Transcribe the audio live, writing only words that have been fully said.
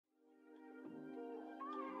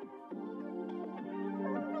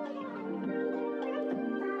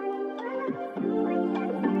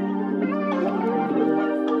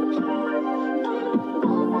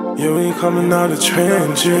Yeah, we coming out the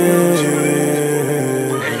trenches.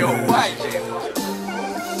 Hey, yo, why?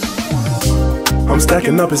 I'm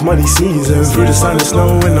stacking up, it's money season. Through the sun and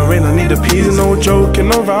snow and the rain, I need a piece. No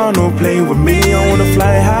joking around, no playing with me. I wanna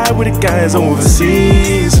fly high with the guys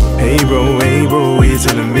overseas. Hey bro, what you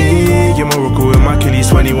telling me? You're Morocco with my Achilles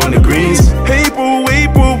 21 degrees. Hey bro,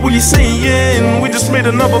 what you saying? We just made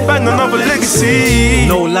another bang, another legacy.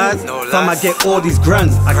 No lads, fam, I get all these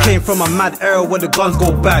grands. I came from a mad era where the guns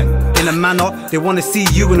go bang. In a manner, they wanna see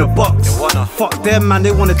you in a box. Fuck them, man,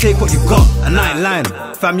 they wanna take what you got. And I ain't lying,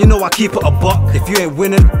 fam, you know I keep it a buck. If you ain't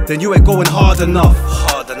winning, then you ain't going hard enough.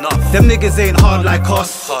 Them niggas ain't hard like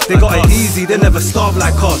us. They got it easy, they never starve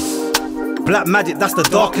like us. Black magic, that's the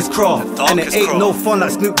darkest craft. And it ain't no fun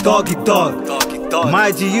like Snoop Doggy Dogg.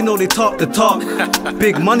 My G, you know they talk the talk.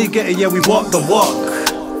 Big money getting, yeah, we walk the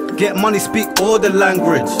walk. Get money, speak all the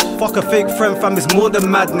language. Fuck a fake friend, fam, it's more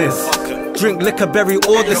than madness. Drink liquor, bury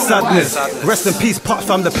all the sadness. Rest in peace, Pop,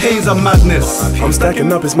 fam, the pains of madness. I'm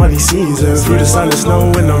stacking up, it's money season. Through the sun and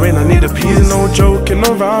snow and the rain, I need a piece. No joking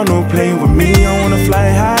around, no playing with me. I wanna fly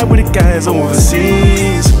high with the guys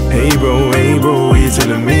overseas. Hey bro, what you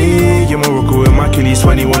telling me? You're Morocco with my Achilles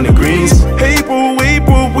 21 degrees. Hey bro,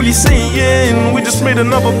 what you saying? We just made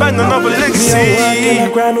another bang, another legacy. Yeah,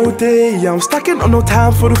 I grind all day. Yeah, I'm stacking up, no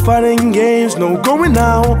time for the fun and games. No going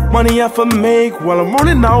out, money I for make. While I'm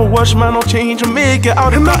running out, watch man, I'll change and make it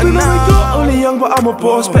out of nothing now. Only young, but I'm a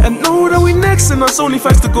boss. Better know that we next, and that's only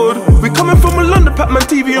thanks to God. We coming from a London,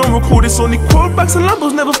 PACMANTV on record. It's only quarterbacks and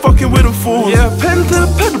Lambos, never fucking with them fools. Yeah, pen to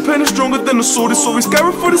the pen, the pen is stronger than the sword. It's always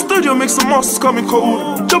scary for the studio, make some masters coming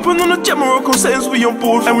cold. Jumping on the jet, Morocco settings, we on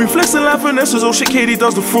board. And we flexing life and essence, oh shit, Katie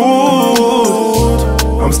does the fraud.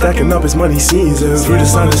 I'm stacking up, it's money season. Through the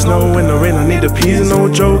sun and snow and the rain, I need a piece. No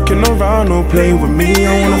joking around, no playing with me.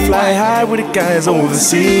 I wanna fly high with the guys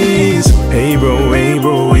overseas. Hey bro,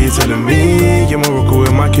 what you telling me? You're Morocco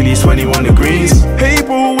with my Achilles 21 degrees. Hey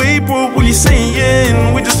bro, what you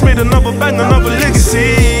saying? We just made another bang, another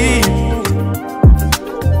legacy.